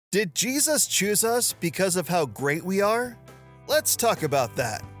Did Jesus choose us because of how great we are? Let's talk about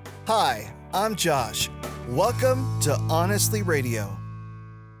that. Hi, I'm Josh. Welcome to Honestly Radio.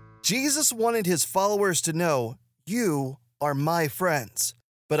 Jesus wanted his followers to know, you are my friends,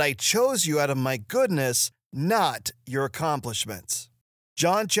 but I chose you out of my goodness, not your accomplishments.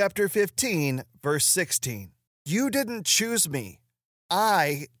 John chapter 15, verse 16. You didn't choose me.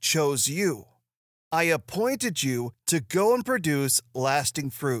 I chose you. I appointed you to go and produce lasting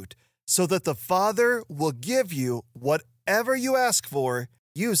fruit, so that the Father will give you whatever you ask for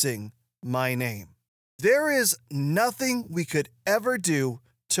using my name. There is nothing we could ever do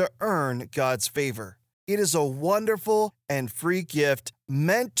to earn God's favor. It is a wonderful and free gift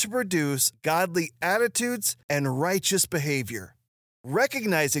meant to produce godly attitudes and righteous behavior.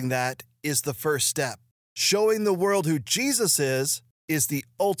 Recognizing that is the first step. Showing the world who Jesus is the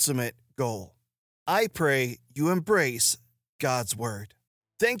ultimate goal. I pray you embrace God's Word.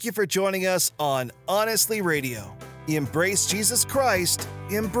 Thank you for joining us on Honestly Radio. Embrace Jesus Christ.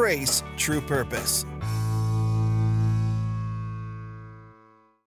 Embrace true purpose.